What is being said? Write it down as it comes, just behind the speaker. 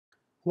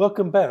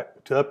Welcome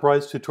back to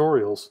Uprise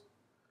Tutorials.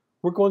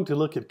 We're going to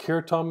look at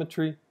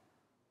keratometry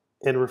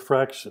and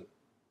refraction.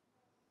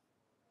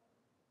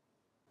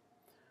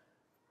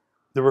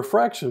 The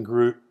refraction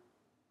group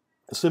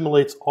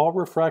assimilates all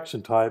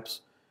refraction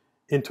types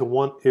into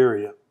one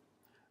area.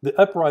 The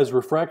Uprise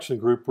refraction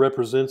group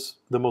represents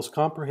the most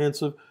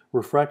comprehensive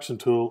refraction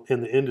tool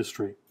in the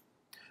industry.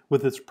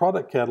 With its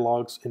product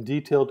catalogs and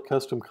detailed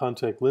custom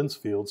contact lens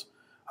fields,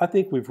 I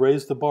think we've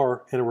raised the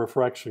bar in a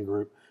refraction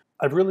group.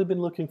 I've really been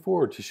looking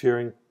forward to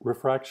sharing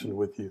refraction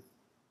with you.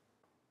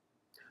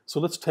 So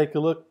let's take a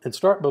look and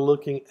start by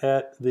looking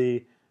at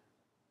the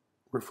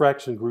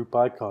refraction group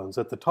icons.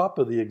 At the top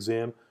of the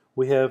exam,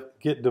 we have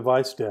Get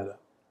Device Data.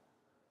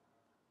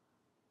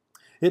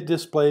 It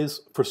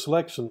displays for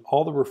selection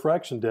all the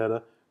refraction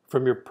data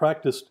from your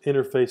practiced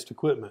interfaced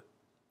equipment.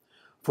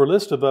 For a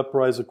list of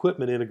Uprise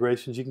equipment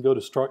integrations, you can go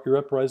to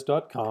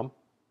startyouruprise.com.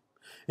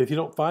 If you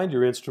don't find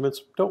your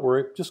instruments, don't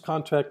worry, just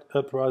contact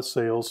Uprise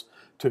Sales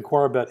to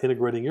inquire about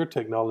integrating your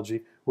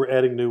technology. We're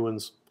adding new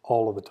ones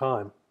all of the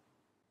time.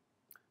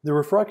 The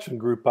refraction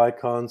group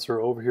icons are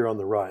over here on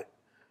the right.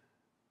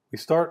 We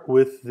start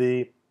with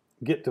the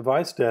Get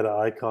Device Data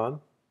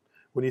icon.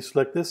 When you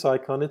select this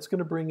icon, it's going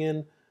to bring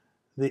in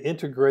the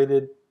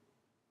integrated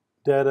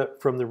data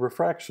from the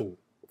refraction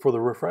for the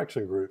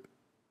refraction group.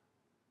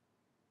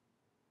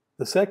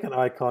 The second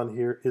icon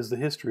here is the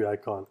history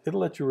icon.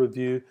 It'll let you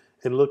review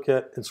and look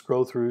at and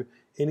scroll through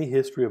any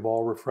history of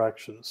all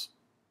refractions.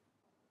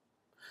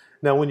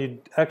 Now when you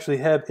actually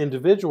have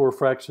individual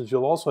refractions,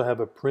 you'll also have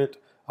a print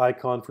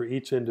icon for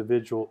each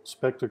individual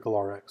spectacle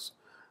RX.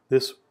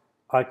 This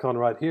icon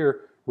right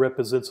here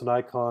represents an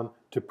icon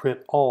to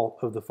print all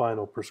of the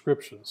final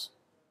prescriptions.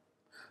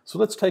 So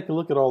let's take a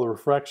look at all the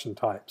refraction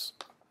types.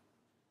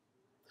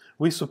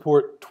 We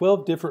support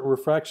 12 different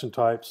refraction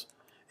types,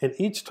 and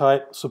each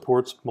type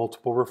supports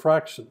multiple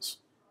refractions.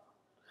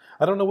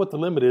 I don't know what the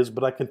limit is,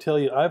 but I can tell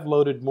you I've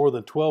loaded more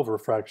than 12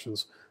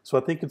 refractions, so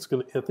I think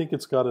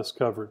it's got us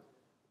covered.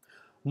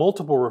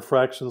 Multiple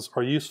refractions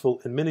are useful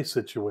in many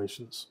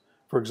situations.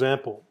 For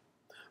example,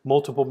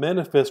 multiple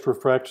manifest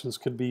refractions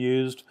could be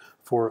used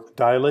for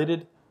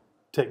dilated,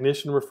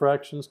 technician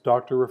refractions,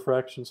 doctor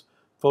refractions,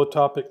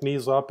 photopic,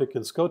 mesopic,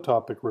 and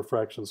scotopic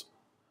refractions,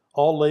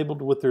 all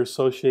labeled with their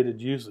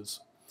associated uses.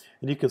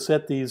 And you can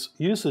set these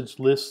usage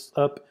lists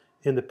up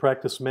in the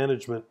practice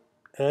management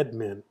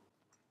admin.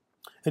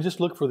 And just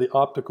look for the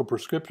optical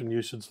prescription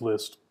usage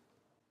list.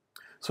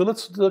 So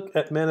let's look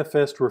at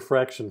manifest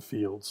refraction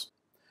fields.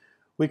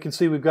 We can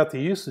see we've got the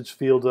usage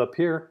field up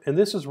here, and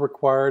this is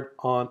required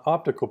on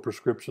optical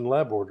prescription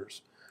lab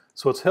orders.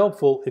 So it's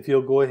helpful if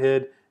you'll go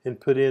ahead and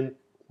put in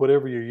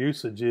whatever your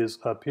usage is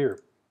up here.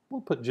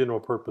 We'll put general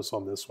purpose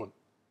on this one.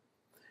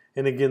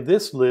 And again,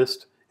 this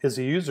list is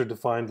a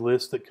user-defined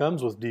list that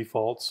comes with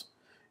defaults.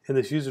 And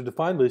this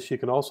user-defined list you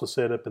can also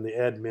set up in the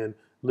admin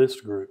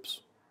list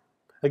groups.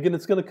 Again,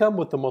 it's going to come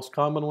with the most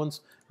common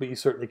ones, but you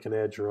certainly can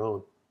add your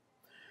own.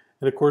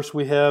 And of course,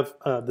 we have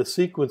the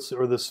sequence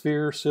or the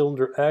sphere,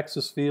 cylinder,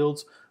 axis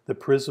fields, the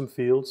prism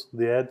fields,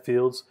 the add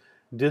fields,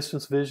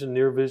 distance vision,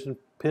 near vision,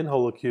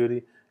 pinhole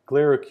acuity,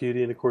 glare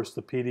acuity, and of course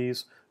the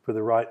PDs for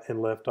the right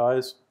and left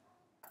eyes.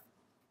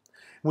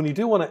 When you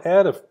do want to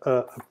add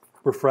a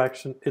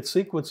refraction, it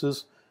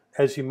sequences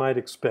as you might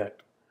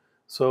expect.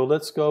 So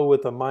let's go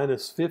with a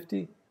minus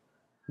 50,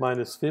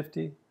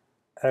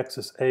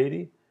 axis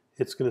 80.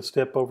 It's going to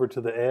step over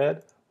to the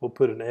add. We'll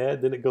put an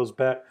add. Then it goes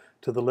back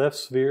to the left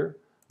sphere,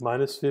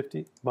 minus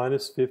 50,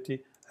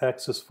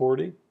 axis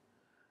 40.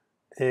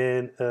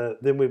 And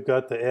then we've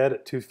got the add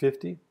at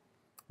 250.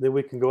 Then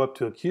we can go up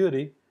to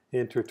acuity,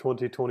 enter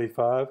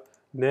 2025.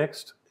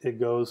 Next, it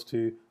goes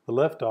to the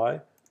left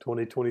eye,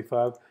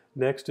 2025.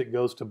 Next, it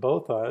goes to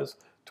both eyes,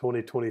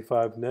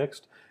 2025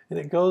 next. And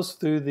it goes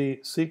through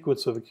the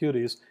sequence of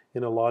acuities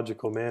in a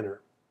logical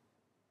manner.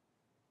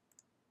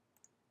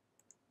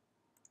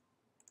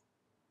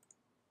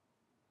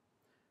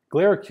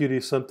 Glare acuity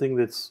is something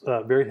that's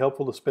very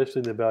helpful,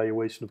 especially in the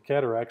evaluation of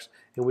cataracts,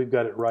 and we've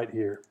got it right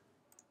here.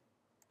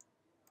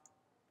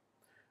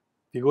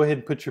 If you go ahead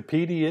and put your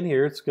PD in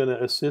here, it's going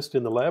to assist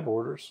in the lab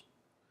orders,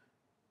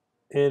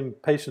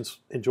 and patients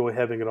enjoy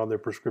having it on their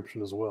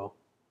prescription as well.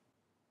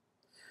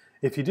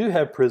 If you do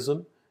have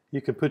prism, you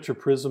can put your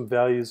prism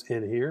values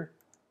in here,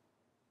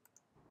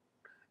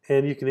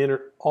 and you can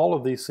enter all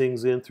of these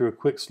things in through a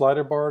quick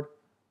slider bar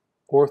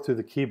or through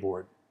the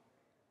keyboard.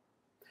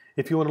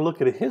 If you want to look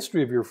at a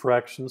history of your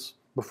refractions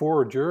before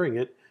or during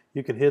it,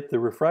 you can hit the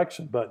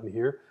refraction button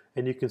here,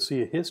 and you can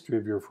see a history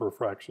of your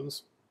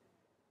refractions.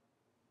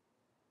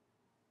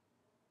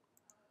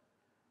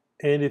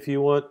 And if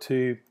you want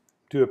to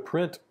do a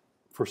print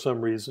for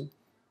some reason,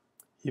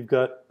 you've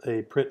got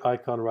a print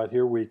icon right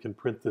here where you can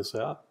print this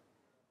out.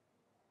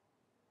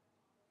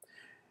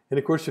 And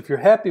of course, if you're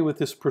happy with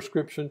this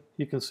prescription,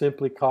 you can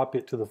simply copy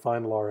it to the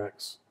final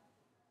RX.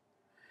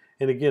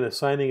 And again,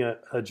 assigning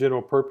a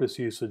general purpose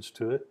usage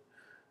to it.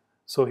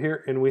 So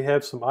here, and we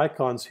have some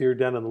icons here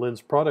down in the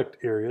lens product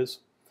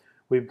areas.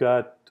 We've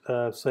got,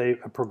 say,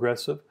 a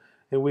progressive,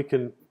 and we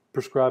can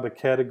prescribe a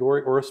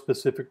category or a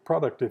specific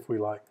product if we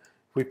like.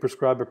 If we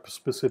prescribe a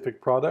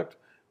specific product,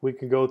 we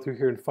can go through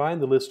here and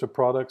find the list of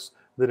products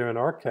that are in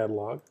our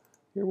catalog.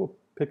 Here we'll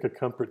pick a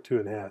Comfort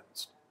 2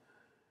 Enhanced.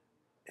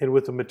 And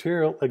with the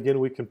material, again,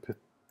 we can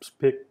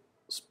pick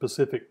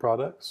specific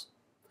products.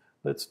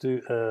 Let's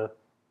do a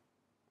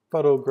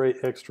Photo Gray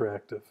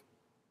Extractive.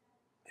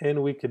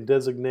 And we can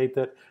designate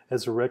that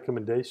as a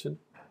recommendation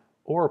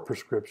or a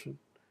prescription.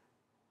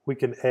 We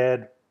can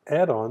add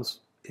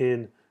add-ons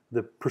in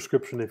the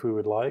prescription if we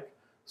would like.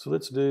 So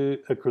let's do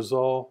a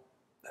Crizal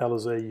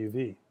Alizé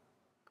UV.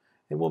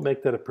 And we'll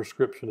make that a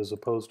prescription as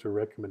opposed to a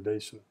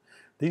recommendation.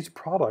 These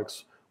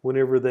products,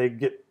 whenever they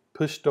get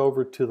pushed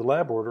over to the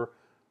lab order,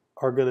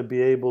 are going to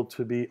be able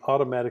to be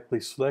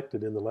automatically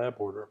selected in the lab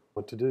order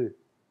what to do.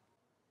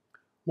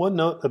 One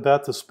note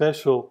about the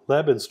special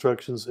lab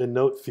instructions and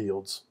note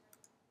fields.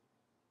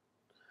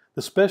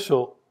 The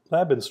special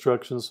lab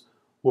instructions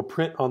will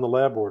print on the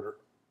lab order.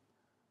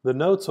 The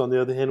notes, on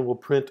the other hand, will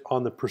print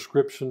on the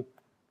prescription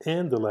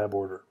and the lab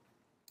order.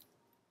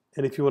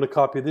 And if you want to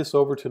copy this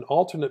over to an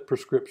alternate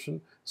prescription,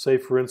 say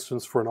for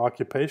instance for an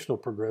occupational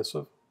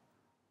progressive,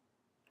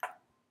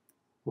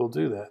 we'll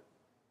do that.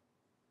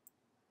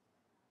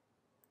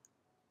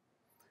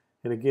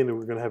 And again,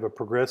 we're going to have a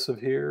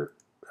progressive here,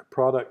 a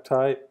product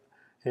type,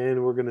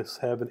 and we're going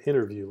to have an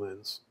interview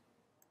lens.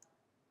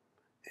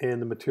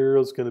 And the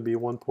material is going to be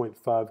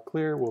 1.5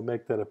 clear. We'll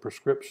make that a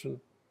prescription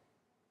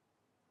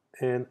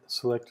and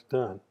select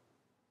Done.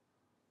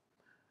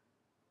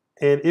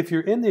 And if you're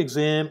in the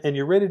exam and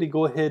you're ready to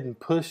go ahead and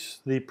push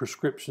the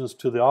prescriptions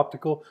to the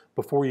optical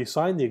before you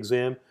sign the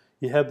exam,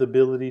 you have the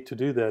ability to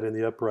do that in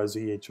the Uprise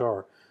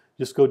EHR.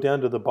 Just go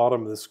down to the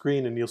bottom of the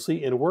screen and you'll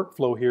see in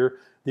workflow here,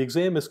 the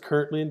exam is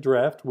currently in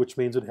draft, which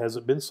means it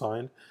hasn't been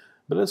signed.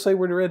 But let's say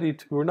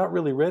we're not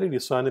really ready to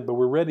sign it, but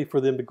we're ready for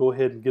them to go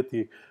ahead and get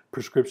the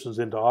prescriptions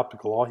into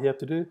optical. All you have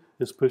to do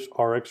is push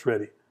RX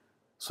Ready.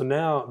 So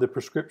now the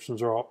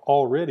prescriptions are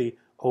already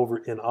over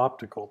in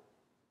optical.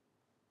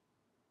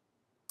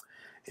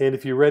 And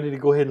if you're ready to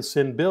go ahead and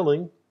send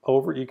billing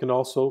over, you can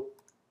also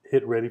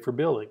hit Ready for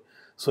Billing.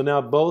 So now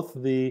both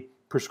the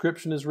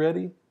prescription is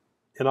ready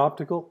in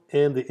optical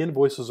and the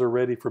invoices are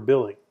ready for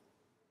billing.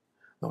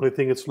 The only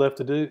thing that's left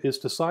to do is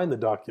to sign the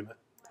document.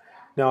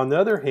 Now on the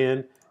other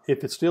hand,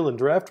 if it's still in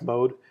draft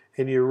mode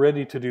and you're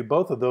ready to do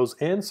both of those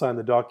and sign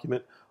the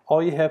document,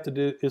 all you have to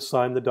do is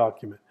sign the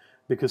document.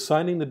 Because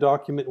signing the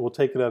document will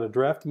take it out of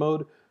draft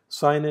mode,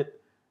 sign it,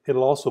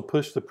 it'll also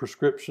push the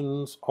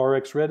prescriptions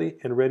RX Ready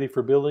and Ready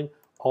for Billing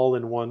all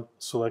in one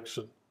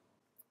selection.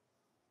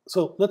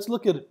 So let's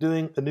look at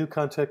doing a new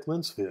contact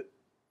lens fit.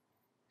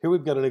 Here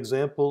we've got an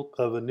example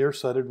of a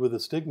nearsighted with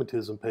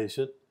astigmatism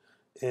patient,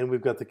 and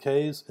we've got the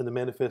Ks and the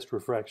manifest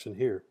refraction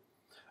here.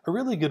 A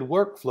really good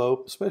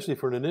workflow, especially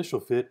for an initial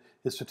fit,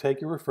 is to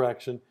take your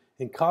refraction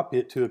and copy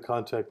it to a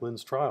contact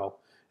lens trial.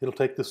 It'll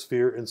take the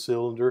sphere and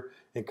cylinder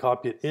and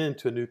copy it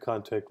into a new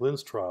contact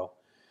lens trial.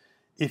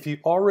 If you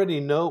already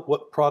know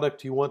what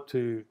product you want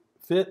to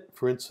fit,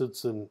 for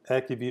instance an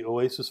AccuView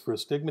Oasis for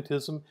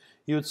astigmatism,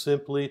 you would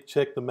simply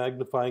check the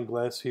magnifying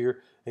glass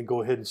here and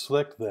go ahead and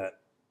select that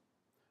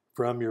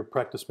from your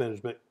practice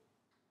management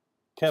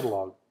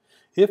catalog.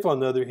 If on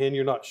the other hand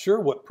you're not sure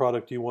what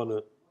product you want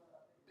to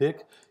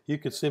pick, you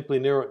could simply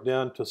narrow it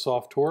down to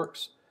soft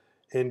torics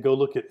and go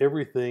look at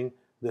everything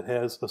that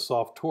has a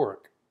soft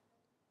toric.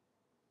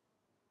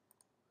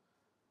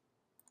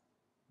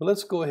 But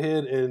let's go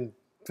ahead and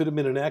fit them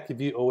in an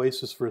AccuView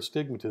Oasis for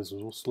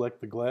astigmatism. We'll select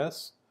the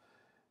glass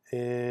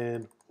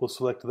and we'll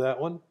select that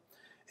one.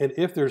 And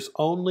if there's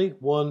only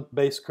one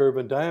base curve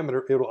and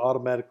diameter, it'll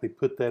automatically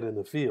put that in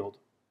the field.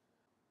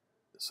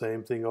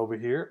 Same thing over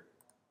here.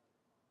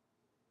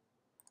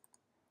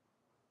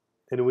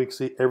 And we can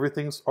see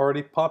everything's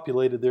already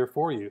populated there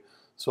for you.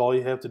 So all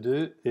you have to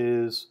do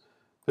is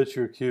put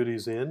your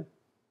acuities in.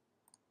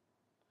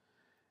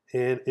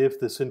 And if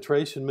the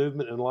centration,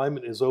 movement, and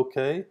alignment is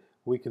okay,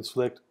 we can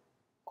select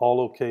all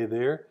okay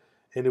there.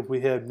 And if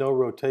we have no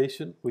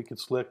rotation, we can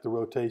select the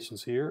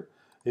rotations here.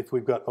 If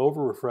we've got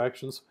over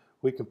refractions,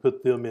 we can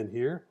put them in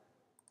here.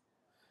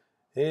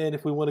 And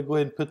if we want to go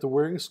ahead and put the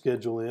wearing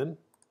schedule in,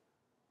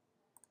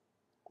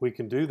 we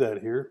can do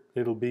that here.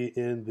 It'll be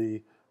in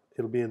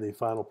the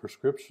final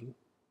prescription.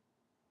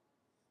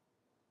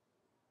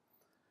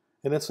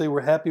 And let's say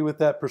we're happy with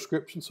that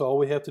prescription, so all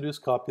we have to do is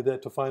copy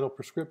that to final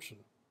prescription.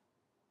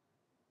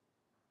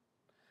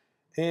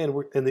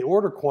 And in the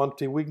order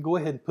quantity, we can go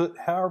ahead and put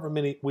however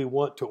many we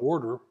want to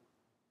order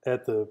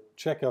at the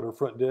checkout or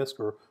front desk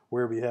or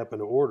wherever you happen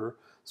to order.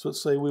 So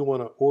let's say we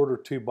want to order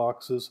 2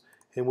 boxes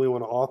and we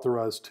want to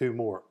authorize 2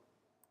 more,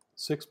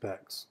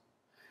 6-packs.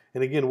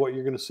 And again, what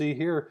you're going to see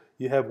here,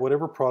 you have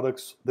whatever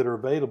products that are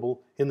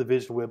available in the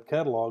VisionWeb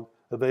catalog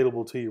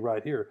available to you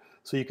right here.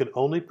 So you can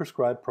only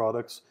prescribe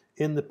products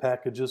in the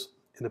packages,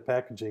 in the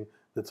packaging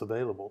that's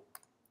available.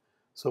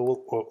 So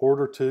we'll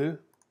order 2,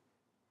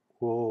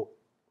 we'll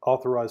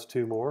authorize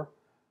 2 more,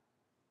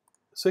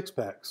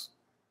 6-packs,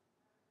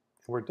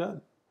 and we're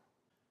done.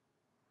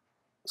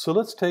 So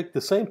let's take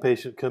the same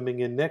patient coming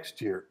in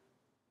next year.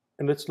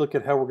 And let's look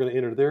at how we're going to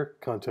enter their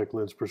contact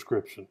lens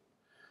prescription.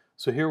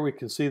 So here we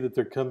can see that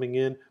they're coming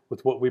in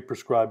with what we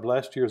prescribed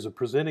last year as a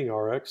presenting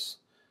RX,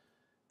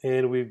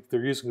 and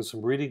they're using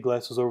some reading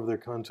glasses over their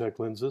contact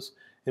lenses,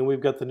 and we've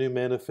got the new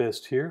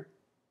manifest here.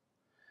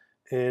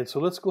 And so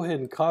let's go ahead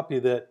and copy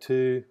that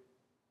to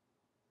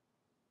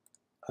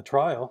a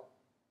trial,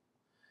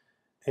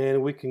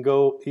 and we can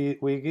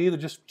either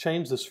just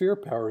change the sphere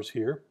powers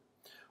here,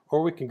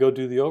 or we can go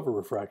do the over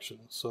refraction.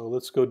 So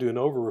let's go do an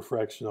over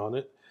refraction on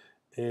it,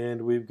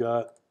 and we've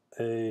got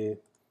a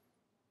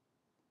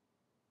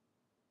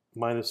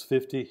minus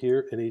 50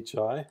 here in each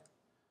eye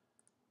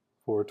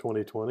for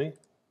 2020.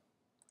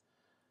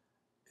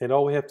 And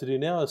all we have to do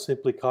now is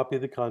simply copy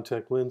the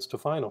contact lens to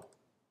final.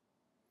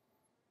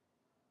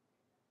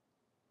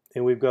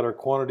 And we've got our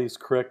quantities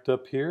correct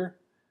up here.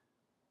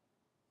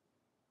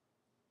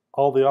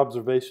 All the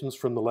observations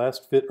from the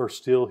last fit are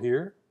still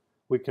here.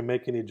 We can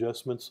make any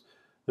adjustments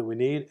that we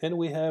need, and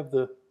we have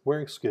the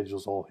wearing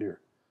schedules all here.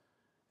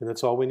 And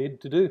that's all we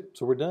need to do,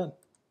 so we're done.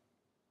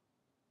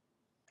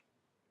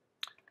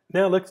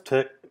 Now let's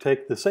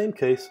take the same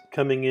case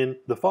coming in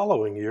the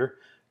following year,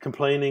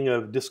 complaining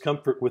of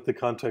discomfort with the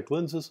contact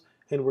lenses,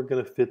 and we're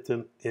going to fit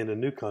them in a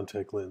new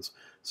contact lens.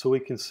 So we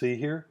can see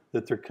here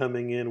that they're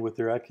coming in with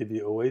their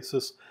AccuView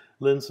Oasis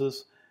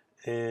lenses,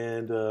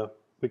 and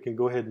we can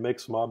go ahead and make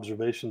some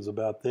observations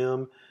about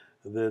them,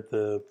 that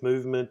the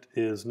movement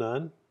is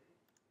none,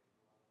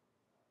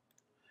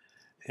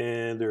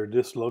 and they're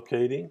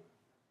dislocating.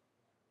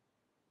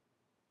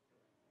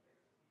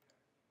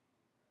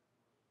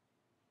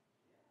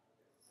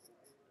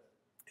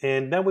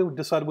 And now we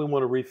decided we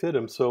want to refit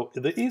them. So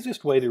the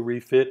easiest way to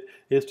refit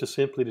is to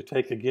simply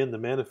take again the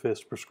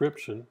manifest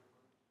prescription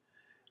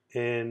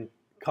and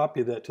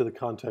copy that to the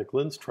contact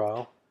lens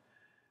trial.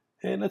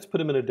 And let's put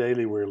them in a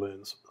daily wear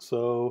lens.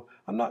 So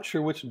I'm not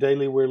sure which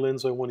daily wear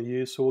lens I want to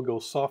use, so we'll go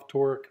soft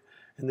toric,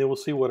 and then we'll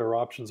see what our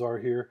options are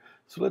here.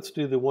 So let's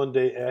do the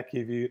 1-day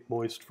AccuView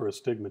Moist for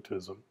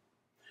Astigmatism.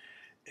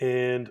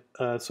 And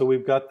so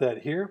we've got that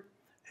here.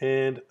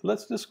 And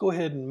let's just go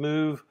ahead and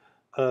move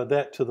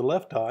that to the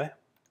left eye.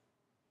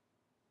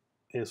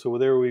 And so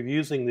there we're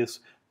using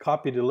this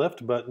copy to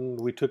left button.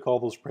 We took all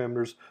those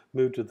parameters,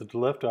 moved to the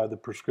left eye, the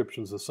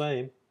prescription's the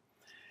same.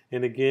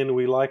 And again,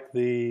 we like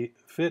the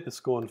fit. It's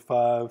going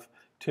 5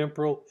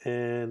 temporal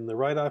and the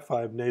right eye,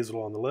 5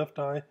 nasal on the left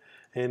eye.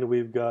 And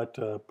we've got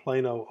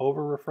plano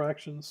over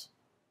refractions.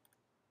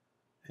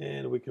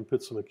 And we can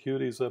put some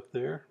acuities up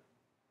there.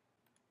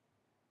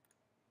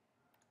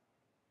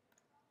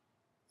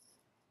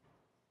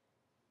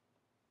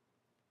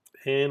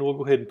 And we'll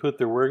go ahead and put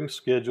their wearing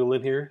schedule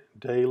in here,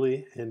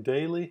 daily and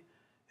daily,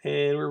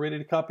 and we're ready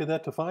to copy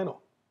that to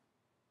final.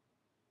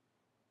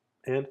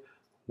 And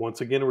once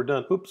again, we're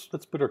done. Oops,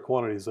 let's put our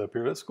quantities up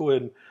here. Let's go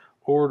ahead and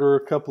order a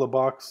couple of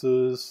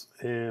boxes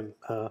and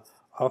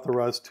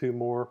authorize 2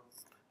 more.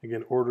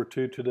 Again, order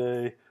 2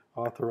 today,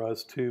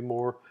 authorize 2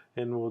 more,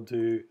 and we'll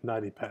do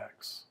 90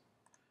 packs.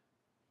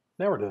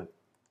 Now we're done.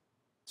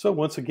 So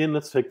once again,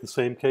 let's take the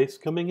same case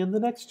coming in the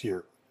next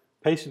year.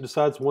 Patient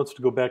decides wants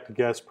to go back to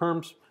gas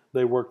perms.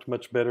 They worked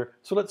much better.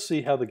 So let's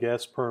see how the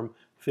gas perm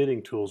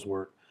fitting tools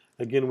work.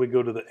 Again, we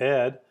go to the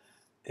add,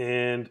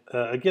 and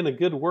again, a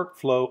good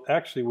workflow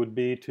actually would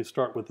be to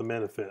start with the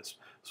manifest.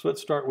 So let's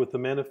start with the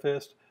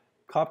manifest,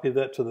 copy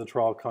that to the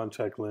trial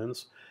contact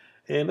lens,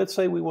 and let's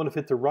say we want to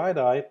fit the right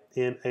eye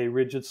in a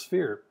rigid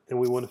sphere, and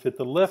we want to fit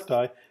the left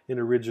eye in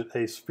a rigid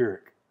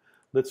aspheric.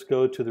 Let's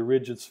go to the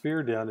rigid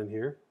sphere down in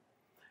here,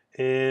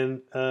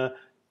 and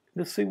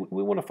let's see,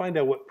 we want to find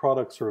out what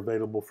products are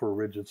available for a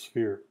rigid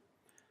sphere.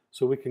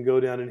 So we can go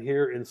down in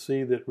here and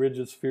see that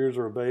rigid spheres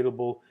are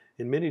available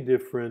in many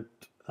different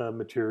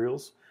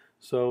materials.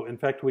 So in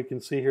fact, we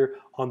can see here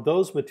on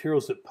those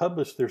materials that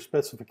publish their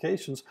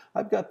specifications,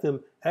 I've got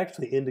them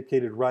actually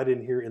indicated right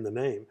in here in the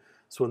name.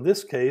 So in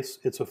this case,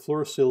 it's a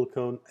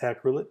fluorosilicone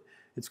acrylate.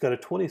 It's got a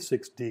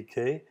 26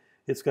 DK.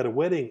 It's got a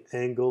wetting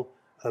angle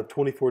of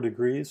 24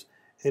 degrees,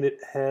 and it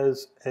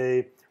has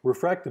a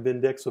refractive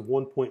index of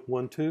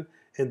 1.12.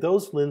 And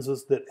those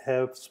lenses that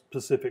have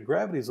specific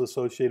gravities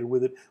associated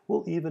with it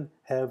will even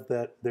have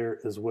that there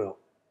as well.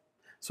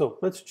 So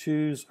let's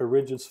choose a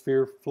rigid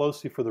sphere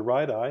floci for the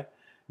right eye.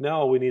 Now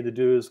all we need to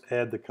do is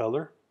add the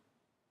color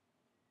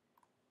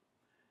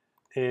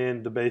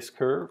and the base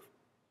curve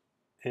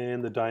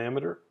and the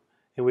diameter.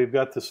 And we've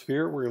got the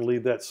sphere. We're going to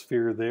leave that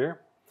sphere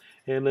there.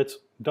 And let's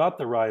dot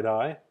the right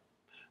eye.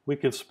 We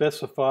can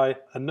specify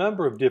a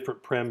number of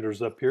different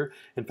parameters up here.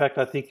 In fact,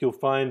 I think you'll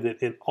find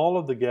that in all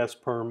of the gas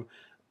perm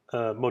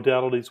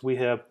modalities, we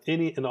have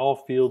any and all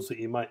fields that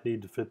you might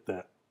need to fit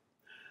that.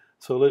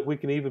 So we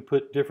can even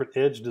put different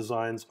edge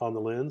designs on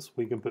the lens.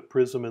 We can put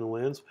prism in the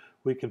lens.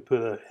 We can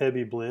put a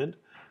heavy blend,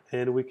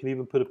 and we can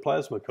even put a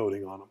plasma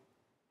coating on them.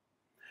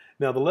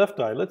 Now the left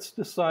eye, let's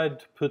decide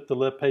to put the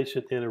left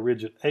patient in a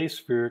rigid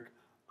aspheric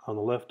on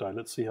the left eye.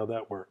 Let's see how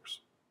that works.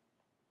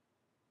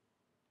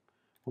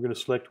 We're going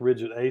to select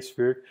rigid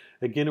aspheric.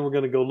 Again, we're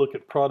going to go look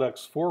at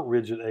products for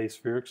rigid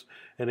aspherics.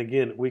 And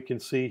again, we can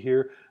see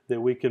here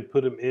that we can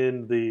put them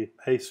in the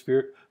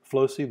aspheric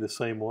Flossy, the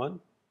same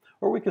one,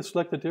 or we can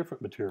select a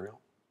different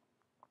material.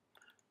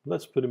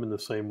 Let's put them in the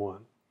same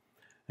one.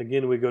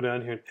 Again, we go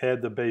down here and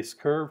add the base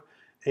curve,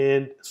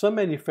 and some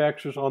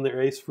manufacturers on their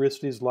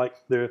asphericities like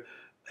their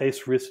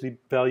asphericity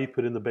value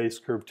put in the base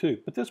curve too,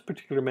 but this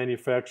particular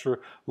manufacturer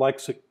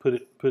likes to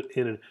put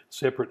in a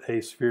separate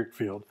aspheric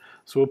field.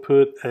 So we'll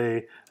put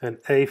an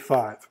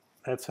A5.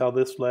 That's how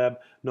this lab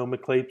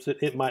nomenclates it.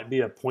 It might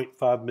be a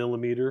 0.5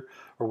 millimeter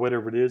or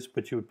whatever it is,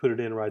 but you would put it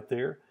in right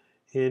there.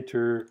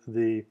 Enter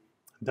the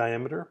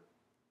diameter.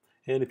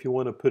 And if you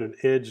want to put an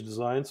edge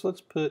design, so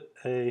let's put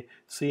a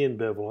C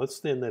bevel. Let's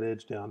thin that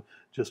edge down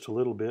just a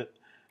little bit.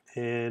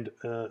 And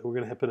we're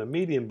going to put a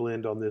medium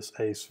blend on this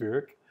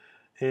aspheric.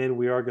 And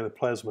we are going to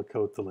plasma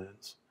coat the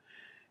lens.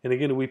 And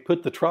again, we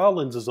put the trial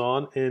lenses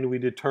on and we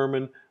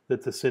determine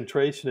that the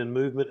centration and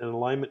movement and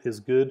alignment is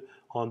good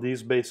on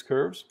these base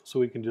curves, so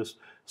we can just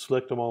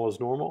select them all as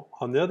normal.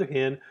 On the other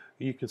hand,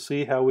 you can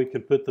see how we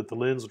can put that the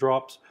lens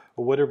drops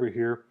or whatever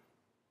here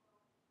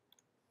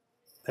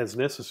as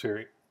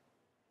necessary.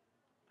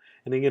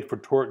 And again, for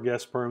toric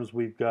gas perms,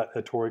 we've got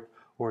a toric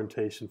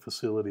orientation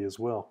facility as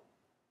well.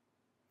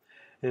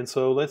 And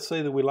so let's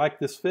say that we like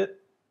this fit.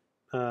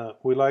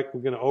 We're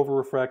going to over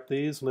refract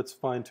these. Let's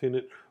fine tune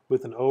it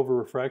with an over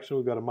refraction.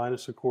 We've got a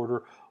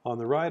 -1/4 on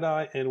the right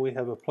eye and we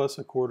have a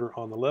 +1/4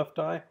 on the left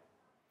eye.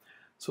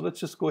 So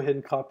let's just go ahead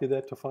and copy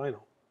that to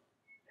final.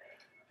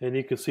 And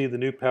you can see the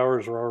new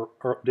powers are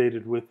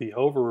updated with the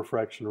over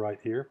refraction right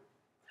here.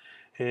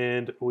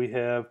 And we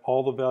have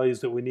all the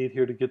values that we need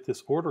here to get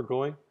this order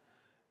going.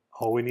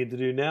 All we need to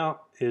do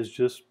now is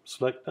just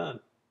select done.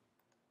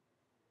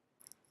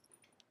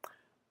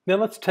 Now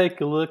let's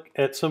take a look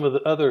at some of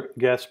the other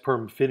gas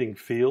perm fitting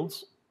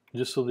fields,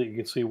 just so that you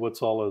can see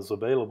what's all is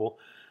available.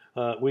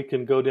 We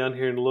can go down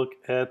here and look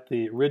at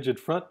the rigid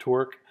front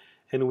torque,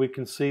 and we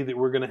can see that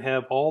we're going to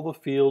have all the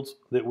fields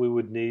that we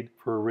would need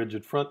for a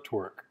rigid front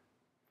torque.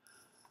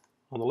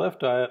 On the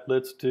left eye,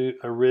 let's do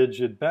a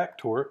rigid back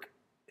torque,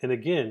 and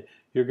again,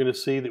 you're going to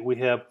see that we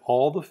have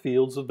all the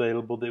fields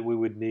available that we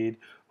would need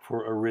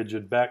for a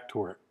rigid back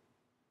torque.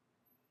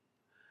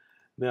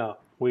 Now,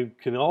 we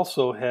can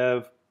also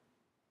have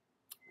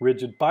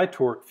rigid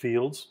bitorque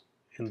fields,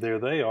 and there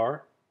they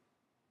are.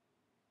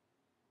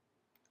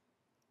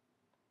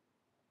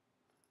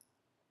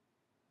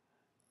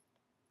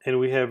 And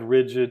we have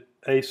rigid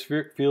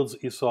aspheric fields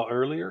that you saw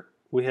earlier.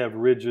 We have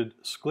rigid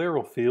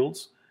scleral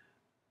fields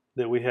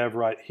that we have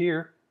right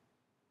here.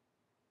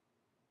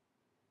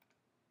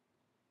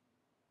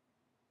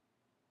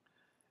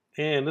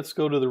 And let's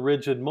go to the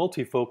rigid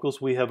multifocals.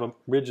 We have a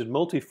rigid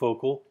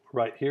multifocal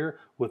right here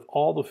with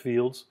all the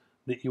fields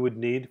that you would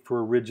need for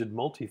a rigid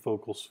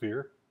multifocal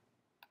sphere.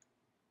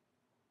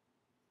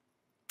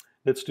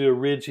 Let's do a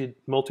rigid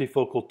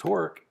multifocal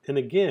toric, and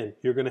again,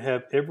 you're going to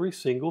have every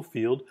single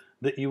field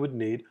that you would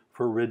need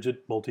for a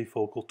rigid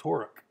multifocal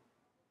toric.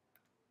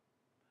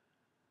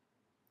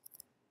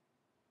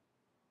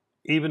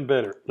 Even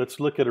better, let's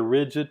look at a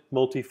rigid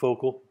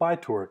multifocal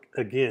bitoric.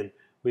 Again,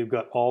 we've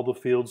got all the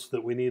fields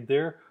that we need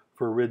there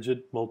for a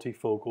rigid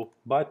multifocal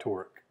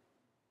bitoric.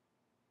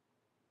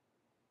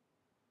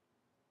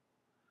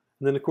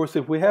 And then, of course,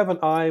 if we have an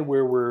eye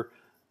where we're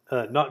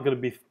not going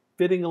to be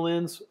fitting a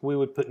lens, we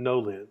would put no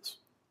lens.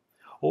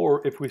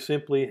 Or if we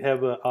simply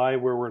have an eye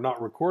where we're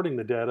not recording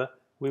the data,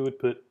 we would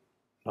put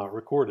not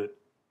recorded.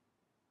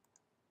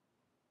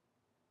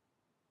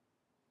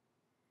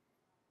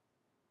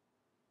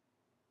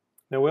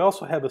 Now we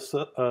also have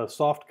a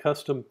soft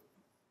custom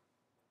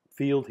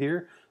field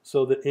here,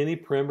 so that any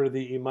parameter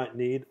that you might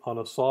need on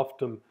a soft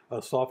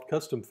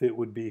custom fit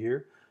would be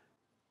here.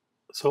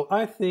 So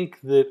I think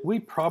that we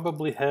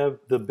probably have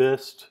the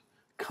best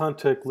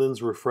contact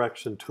lens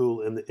refraction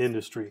tool in the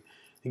industry,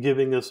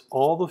 giving us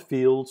all the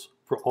fields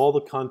for all the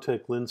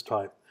contact lens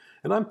type.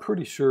 And I'm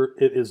pretty sure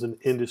it is an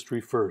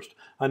industry first.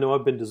 I know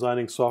I've been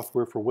designing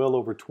software for well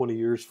over 20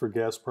 years for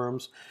gas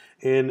perms,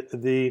 and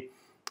the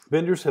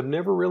vendors have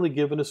never really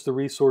given us the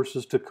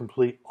resources to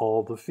complete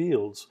all the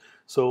fields.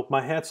 So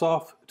my hat's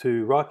off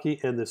to Rocky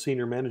and the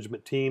senior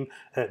management team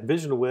at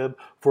VisionWeb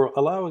for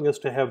allowing us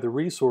to have the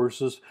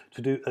resources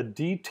to do a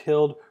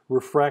detailed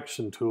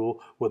refraction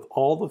tool with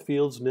all the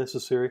fields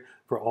necessary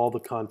for all the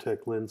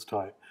contact lens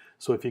type.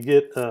 So if you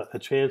get a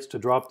chance to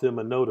drop them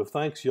a note of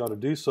thanks, you ought to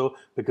do so,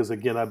 because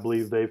again, I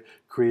believe they've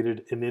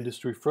created an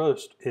industry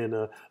first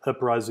in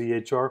Uprise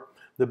EHR,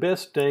 the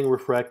best dang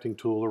refracting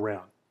tool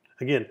around.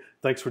 Again,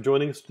 thanks for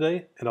joining us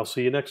today, and I'll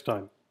see you next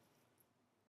time.